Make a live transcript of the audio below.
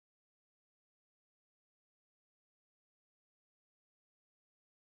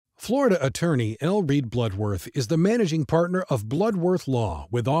Florida attorney L. Reed Bloodworth is the managing partner of Bloodworth Law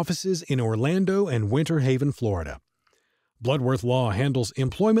with offices in Orlando and Winter Haven, Florida. Bloodworth Law handles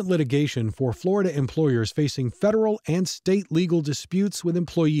employment litigation for Florida employers facing federal and state legal disputes with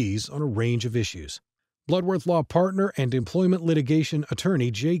employees on a range of issues. Bloodworth Law partner and employment litigation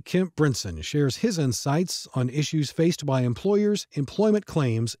attorney Kemp Brinson shares his insights on issues faced by employers' employment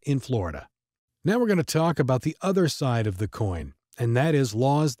claims in Florida. Now we're going to talk about the other side of the coin, and that is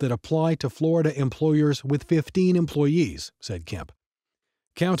laws that apply to Florida employers with 15 employees, said Kemp.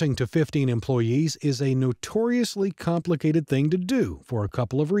 Counting to 15 employees is a notoriously complicated thing to do for a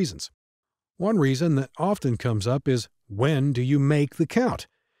couple of reasons. One reason that often comes up is, when do you make the count?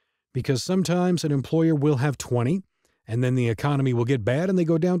 Because sometimes an employer will have 20, and then the economy will get bad and they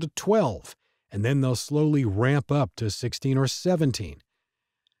go down to 12, and then they'll slowly ramp up to 16 or 17.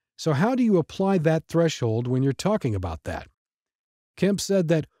 So how do you apply that threshold when you're talking about that? Kemp said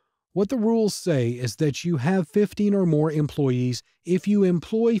that what the rules say is that you have 15 or more employees if you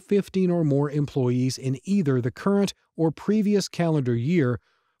employ 15 or more employees in either the current or previous calendar year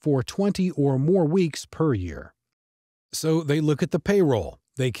for 20 or more weeks per year. So they look at the payroll.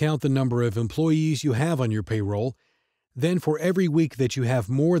 They count the number of employees you have on your payroll. Then for every week that you have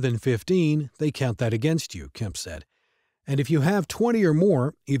more than 15, they count that against you, Kemp said. And if you have 20 or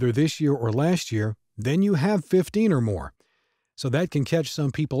more, either this year or last year, then you have 15 or more. So that can catch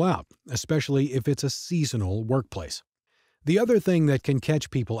some people out, especially if it's a seasonal workplace. The other thing that can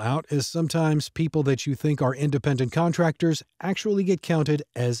catch people out is sometimes people that you think are independent contractors actually get counted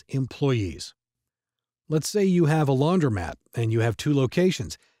as employees. Let's say you have a laundromat and you have 2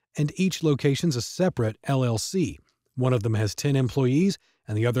 locations, and each location's a separate LLC. One of them has 10 employees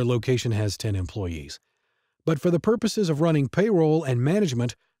and the other location has 10 employees. But for the purposes of running payroll and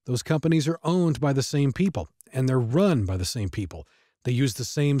management, those companies are owned by the same people, and they're run by the same people. They use the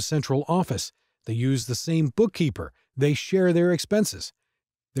same central office. They use the same bookkeeper. They share their expenses.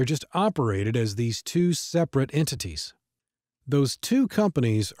 They're just operated as these 2 separate entities. Those 2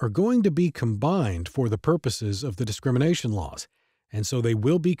 companies are going to be combined for the purposes of the discrimination laws, and so they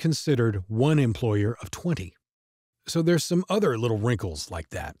will be considered one employer of 20. So there's some other little wrinkles like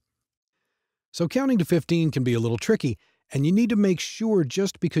that. So counting to 15 can be a little tricky, and you need to make sure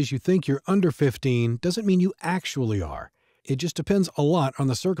just because you think you're under 15 doesn't mean you actually are. It just depends a lot on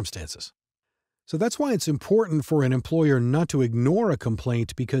the circumstances. So that's why it's important for an employer not to ignore a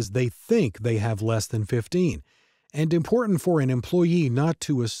complaint because they think they have less than 15, and important for an employee not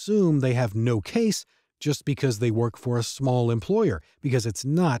to assume they have no case just because they work for a small employer, because it's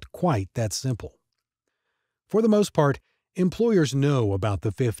not quite that simple. For the most part, employers know about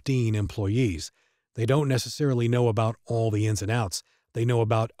the 15 employees. They don't necessarily know about all the ins and outs. They know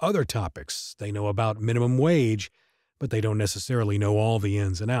about other topics. They know about minimum wage, but they don't necessarily know all the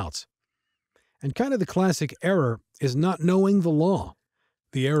ins and outs. And kind of the classic error is not knowing the law.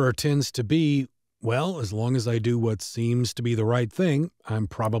 The error tends to be, well, as long as I do what seems to be the right thing, I'm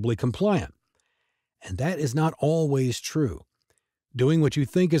probably compliant. And that is not always true. Doing what you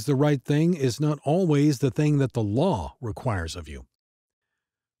think is the right thing is not always the thing that the law requires of you.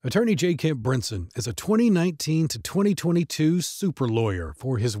 Attorney Kemp Brinson is a 2019 to 2022 super lawyer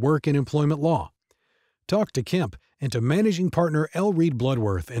for his work in employment law. Talk to Kemp and to managing partner L. Reed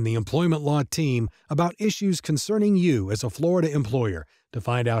Bloodworth and the employment law team about issues concerning you as a Florida employer to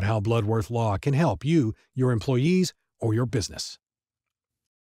find out how Bloodworth Law can help you, your employees, or your business.